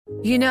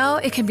You know,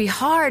 it can be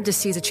hard to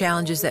see the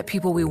challenges that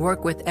people we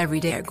work with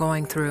every day are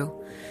going through.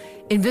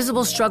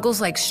 Invisible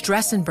struggles like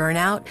stress and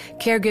burnout,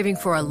 caregiving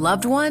for a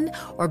loved one,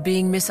 or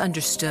being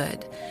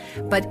misunderstood.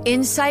 But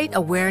insight,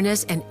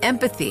 awareness, and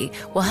empathy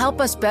will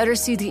help us better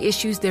see the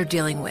issues they're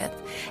dealing with.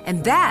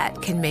 And that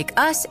can make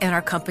us and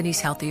our companies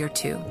healthier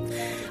too.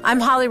 I'm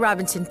Holly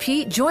Robinson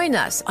Peete. Join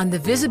us on The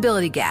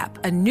Visibility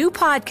Gap, a new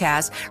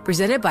podcast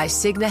presented by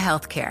Cigna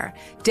Healthcare.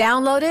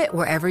 Download it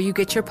wherever you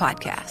get your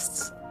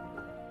podcasts.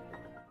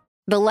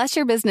 The less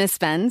your business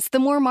spends, the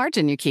more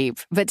margin you keep.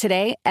 But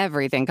today,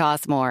 everything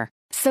costs more.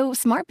 So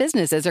smart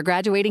businesses are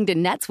graduating to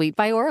NetSuite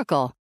by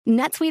Oracle.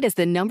 NetSuite is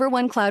the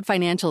 #1 cloud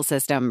financial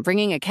system,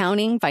 bringing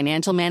accounting,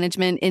 financial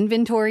management,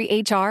 inventory,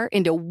 HR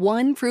into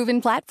one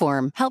proven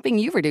platform, helping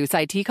you reduce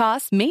IT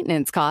costs,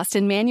 maintenance costs,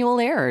 and manual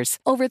errors.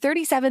 Over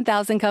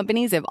 37,000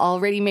 companies have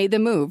already made the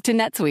move to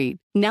NetSuite.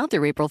 Now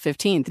through April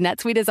 15th,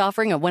 NetSuite is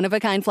offering a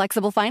one-of-a-kind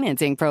flexible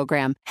financing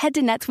program. Head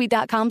to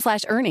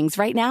netsuite.com/earnings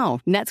right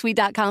now.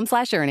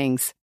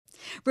 netsuite.com/earnings.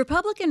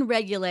 Republican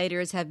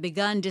regulators have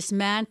begun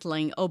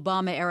dismantling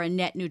Obama-era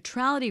net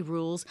neutrality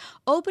rules,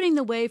 opening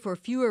the way for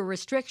fewer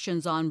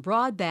restrictions on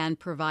broadband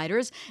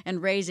providers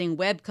and raising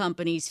web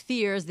companies'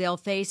 fears they'll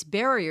face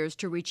barriers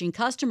to reaching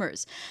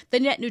customers. The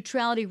net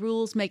neutrality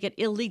rules make it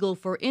illegal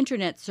for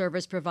Internet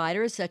service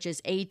providers such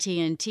as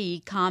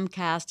AT&T,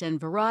 Comcast, and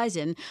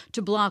Verizon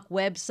to block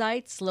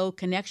websites, slow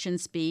connection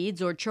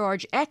speeds, or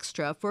charge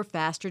extra for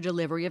faster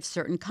delivery of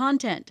certain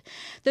content.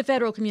 The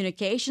Federal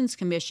Communications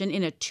Commission,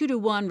 in a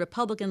 2-to-1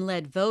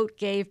 Republican-led vote,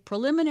 gave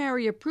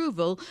preliminary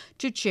approval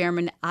to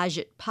Chairman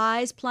Ajit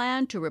Pai's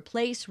plan to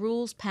replace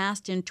rules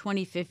passed in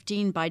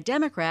 2015 by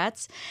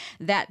Democrats.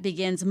 That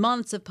begins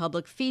months of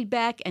public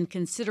feedback and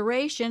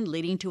consideration,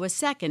 leading to a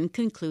second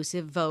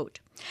conclusive vote.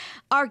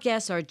 Our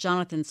guests are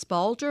Jonathan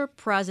Spalter,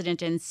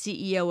 President and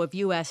CEO of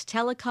U.S.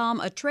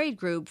 Telecom, a trade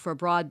group for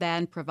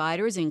broadband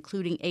providers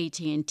including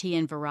AT&T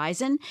and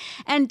Verizon,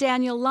 and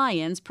Daniel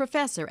Lyons,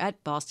 professor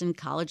at Boston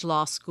College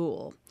Law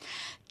School.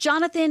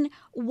 Jonathan,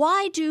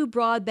 why do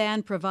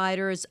broadband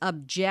providers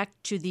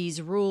object to these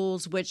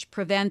rules which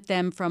prevent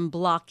them from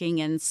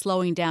blocking and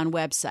slowing down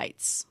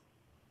websites?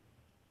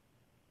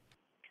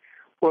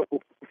 Well,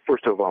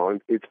 first of all,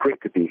 it's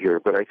great to be here,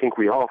 but I think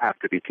we all have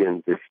to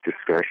begin this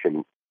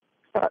discussion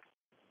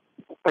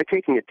by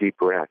taking a deep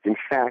breath. In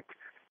fact,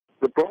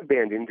 the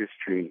broadband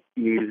industry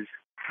is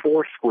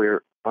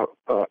foursquare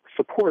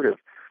supportive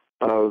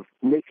of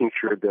making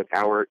sure that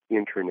our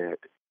Internet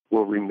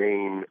will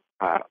remain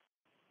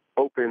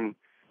open,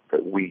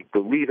 that we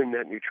believe in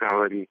net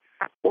neutrality.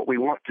 What we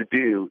want to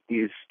do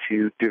is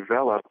to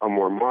develop a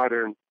more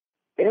modern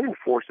and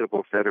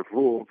enforceable set of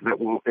rules that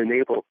will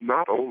enable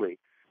not only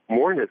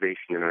more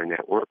innovation in our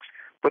networks,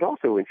 but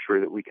also ensure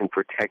that we can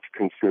protect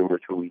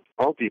consumers who we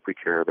all deeply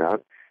care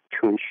about,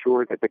 to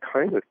ensure that the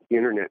kind of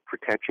Internet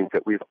protections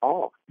that we've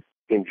all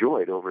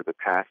enjoyed over the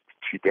past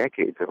 2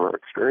 decades of our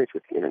experience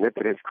with the Internet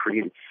that has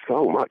created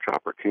so much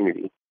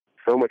opportunity,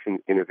 so much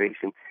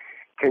innovation,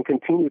 can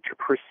continue to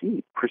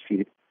proceed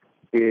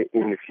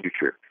in the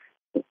future.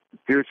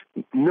 There's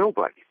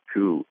nobody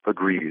who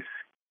agrees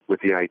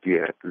with the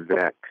idea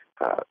that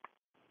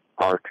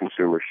our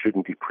consumers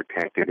shouldn't be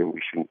protected and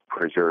we shouldn't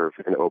preserve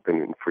an open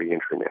and free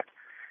Internet.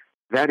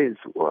 That is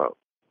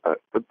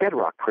a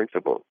bedrock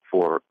principle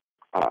for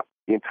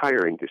the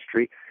entire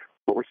industry.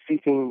 What we're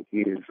seeking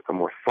is a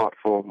more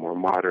thoughtful, more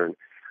modern,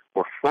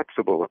 more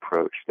flexible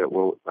approach that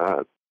will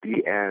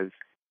be as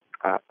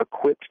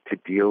equipped to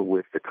deal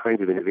with the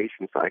kinds of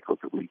innovation cycles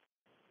that we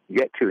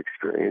yet to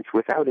experience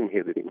without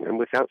inhibiting them,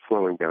 without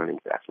slowing down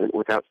investment,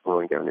 without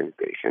slowing down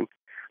innovation,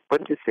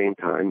 but at the same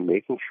time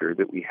making sure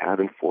that we have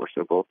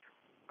enforceable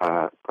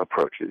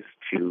approaches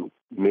to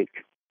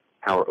make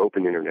our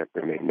open Internet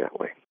remain that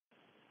way.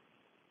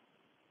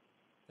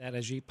 That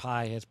Ajit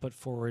Pai has put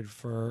forward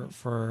for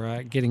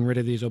getting rid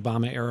of these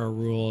Obama-era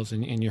rules,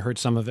 and you heard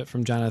some of it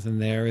from Jonathan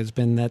there, has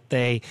been that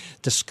they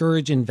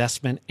discourage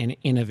investment and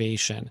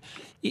innovation.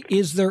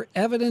 Is there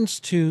evidence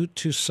to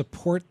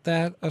support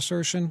that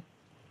assertion?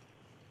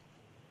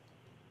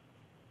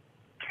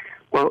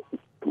 Well,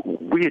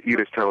 we at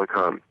U.S.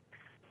 Telecom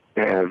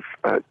have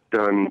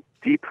done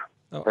deep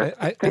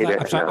data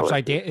I'm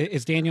sorry,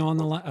 is Daniel on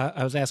the line?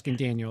 I was asking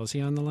Daniel. Is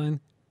he on the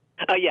line?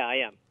 Yeah, I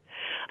am.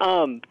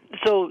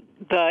 So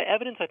the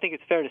evidence, I think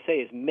it's fair to say,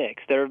 is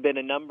mixed. There have been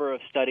a number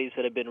of studies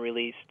that have been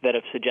released that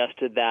have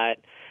suggested that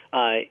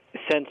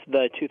since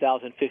the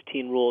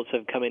 2015 rules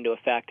have come into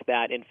effect,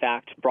 that, in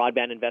fact,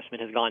 broadband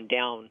investment has gone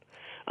down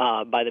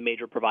by the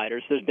major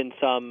providers. There's been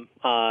some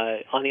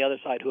on the other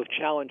side who have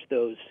challenged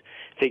those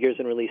figures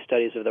and released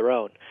studies of their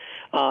own.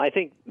 I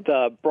think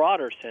the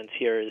broader sense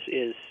here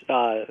is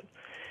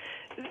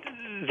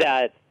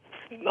that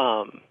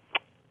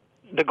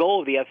the goal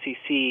of the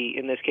FCC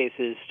in this case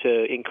is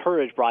to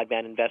encourage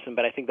broadband investment,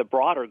 but I think the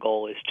broader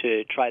goal is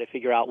to try to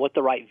figure out what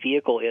the right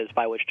vehicle is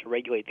by which to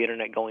regulate the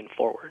Internet going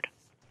forward.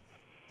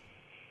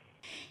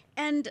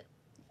 And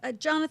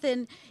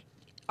Jonathan,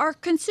 are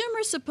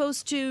consumers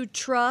supposed to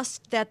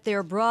trust that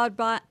their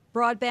broadband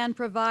broadband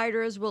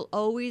providers will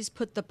always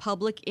put the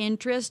public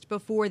interest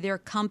before their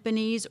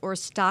companies' or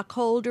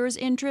stockholders'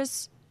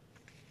 interests?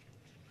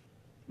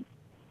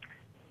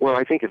 Well,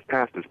 I think it's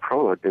passed as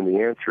prologue, and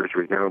the answer is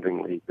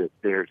resoundingly that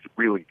there's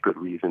really good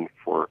reason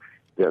for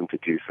them to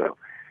do so.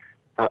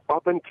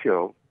 Up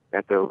until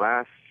at the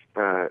last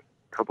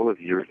couple of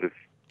years of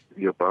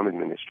the Obama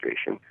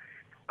administration,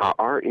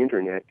 our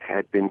Internet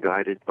had been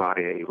guided by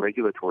a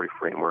regulatory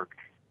framework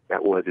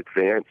that was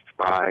advanced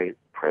by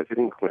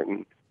President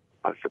Clinton,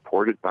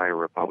 supported by a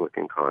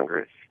Republican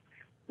Congress,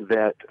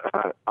 that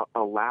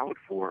allowed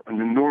for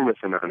an enormous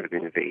amount of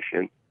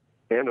innovation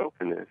and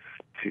openness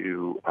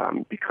to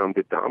become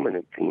the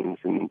dominant themes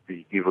in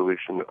the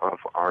evolution of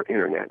our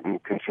Internet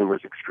and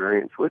consumers'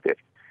 experience with it.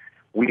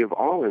 We have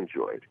all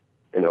enjoyed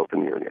an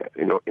open Internet,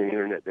 an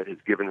Internet that has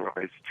given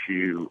rise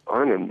to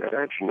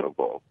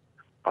unimaginable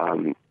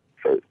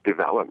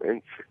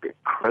developments,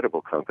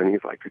 incredible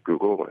companies like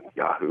Google and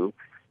Yahoo,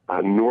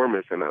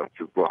 enormous amounts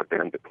of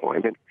broadband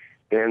deployment,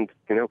 and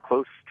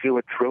close to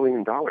 $1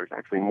 trillion,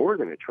 actually more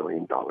than $1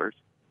 trillion,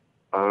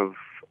 of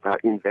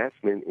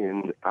investment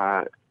in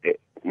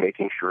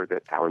making sure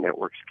that our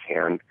networks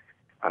can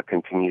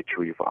continue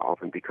to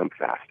evolve and become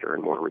faster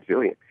and more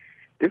resilient.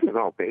 This is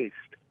all based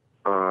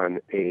on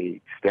a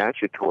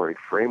statutory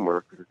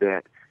framework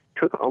that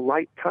took a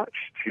light touch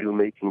to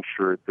making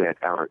sure that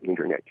our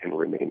Internet can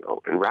remain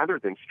open, rather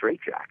than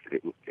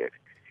straitjacketing it.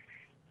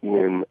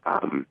 In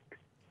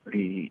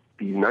the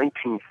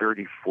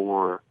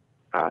 1934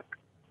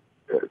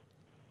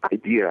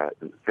 idea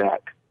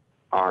that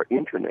our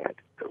Internet,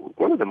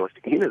 one of the most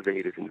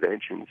innovative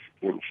inventions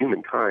in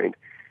humankind,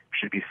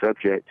 should be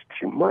subject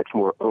to much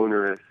more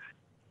onerous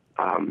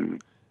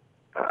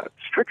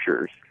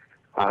strictures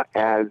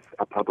as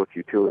a public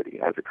utility,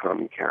 as a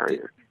common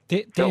carrier.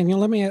 Daniel,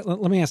 let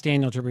me ask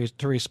Daniel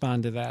to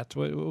respond to that.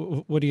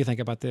 What do you think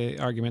about the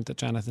argument that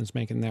Jonathan's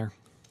making there?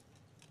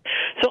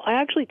 So I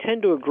actually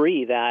tend to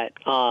agree that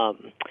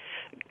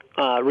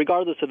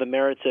regardless of the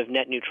merits of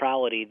net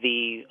neutrality,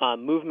 the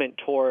movement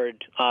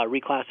toward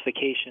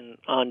reclassification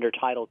under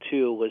Title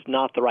II was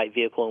not the right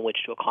vehicle in which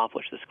to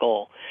accomplish this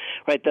goal.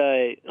 Right?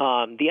 The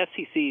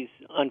FCC is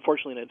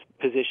unfortunately in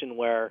a position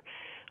where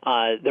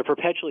they're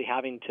perpetually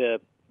having to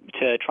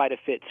try to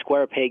fit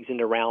square pegs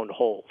into round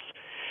holes.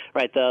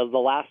 Right. The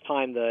last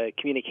time the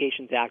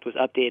Communications Act was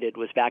updated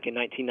was back in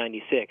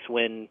 1996,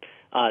 when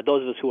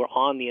those of us who were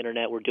on the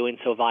Internet were doing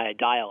so via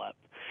dial-up.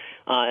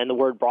 And the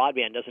word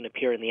broadband doesn't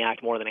appear in the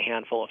Act more than a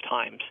handful of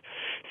times.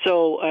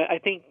 So I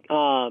think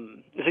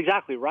it's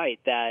exactly right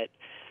that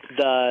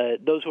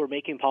those who were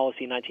making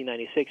policy in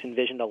 1996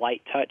 envisioned a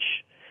light touch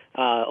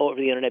over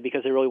the Internet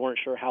because they really weren't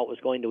sure how it was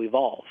going to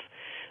evolve.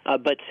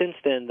 But since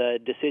then, the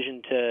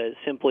decision to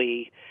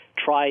simply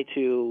try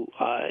to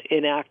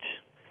enact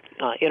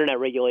Internet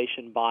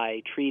regulation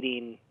by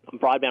treating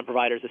broadband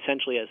providers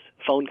essentially as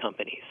phone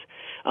companies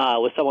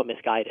was somewhat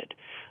misguided.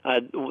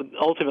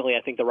 Ultimately,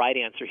 I think the right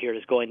answer here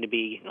is going to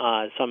be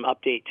some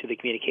update to the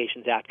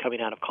Communications Act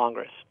coming out of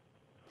Congress.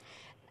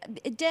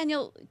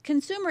 Daniel,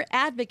 consumer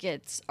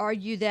advocates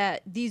argue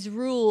that these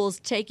rules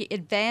take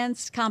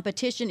advanced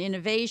competition,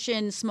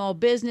 innovation, small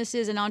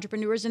businesses, and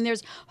entrepreneurs, and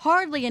there's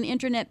hardly an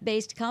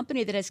Internet-based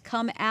company that has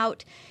come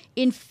out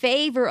in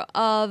favor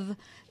of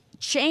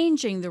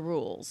changing the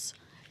rules.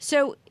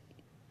 So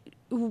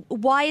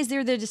why is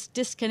there this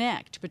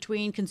disconnect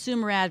between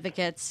consumer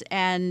advocates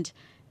and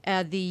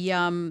the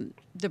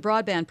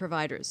broadband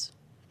providers?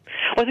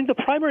 Well, I think the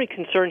primary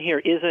concern here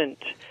isn't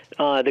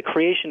the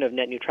creation of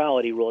net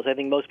neutrality rules. I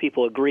think most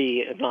people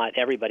agree, if not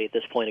everybody at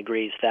this point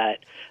agrees, that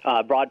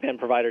broadband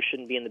providers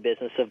shouldn't be in the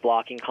business of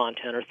blocking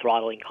content or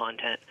throttling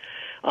content.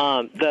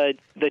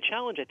 The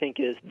challenge, I think,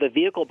 is the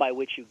vehicle by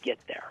which you get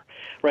there,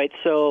 right?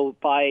 So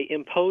by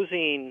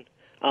imposing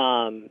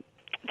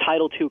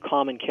Title II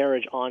common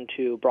carriage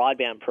onto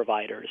broadband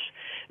providers,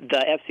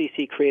 the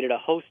FCC created a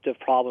host of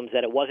problems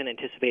that it wasn't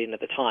anticipating at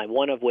the time,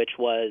 one of which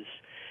was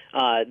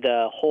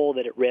the hole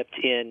that it ripped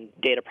in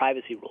data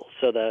privacy rules.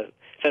 So the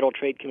Federal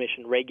Trade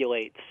Commission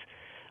regulates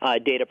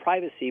data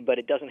privacy, but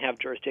it doesn't have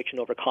jurisdiction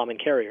over common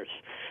carriers.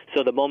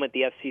 So the moment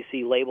the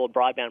FCC labeled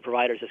broadband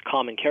providers as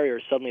common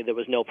carriers, suddenly there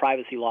was no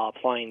privacy law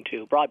applying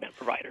to broadband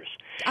providers.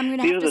 I'm going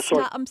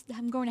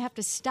to have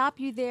to stop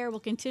you there.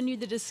 We'll continue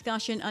the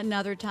discussion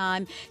another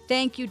time.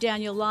 Thank you,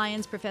 Daniel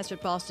Lyons, professor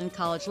at Boston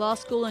College Law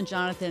School, and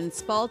Jonathan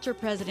Spalter,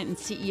 president and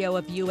CEO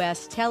of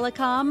U.S.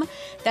 Telecom.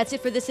 That's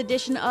it for this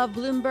edition of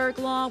Bloomberg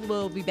Law.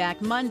 We'll be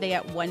back Monday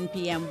at 1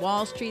 p.m.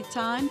 Wall Street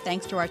time.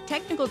 Thanks to our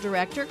technical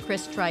director,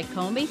 Chris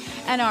Tricomi,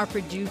 and our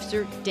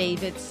producer,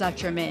 David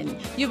Sucherman.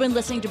 You've been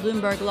listening to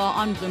Bloomberg Law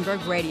on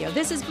Bloomberg Radio.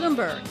 This is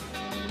Bloomberg.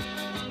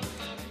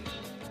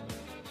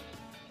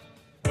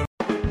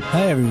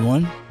 Hi,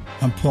 everyone.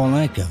 I'm Paul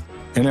Anka.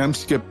 And I'm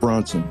Skip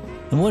Bronson.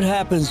 And what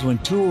happens when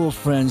two old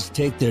friends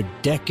take their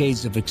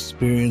decades of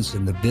experience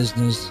in the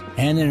business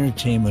and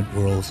entertainment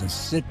worlds and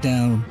sit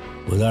down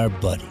with our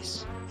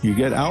buddies? You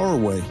get Our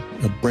Way,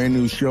 a brand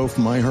new show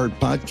from iHeart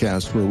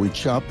Podcast where we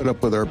chop it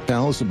up with our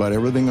pals about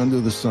everything under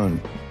the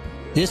sun.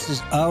 This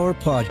is our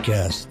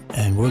podcast,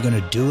 and we're going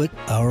to do it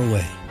our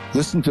way.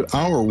 Listen to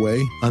Our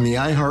Way on the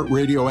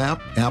iHeartRadio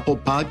app, Apple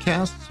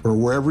Podcasts, or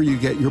wherever you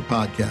get your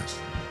podcasts.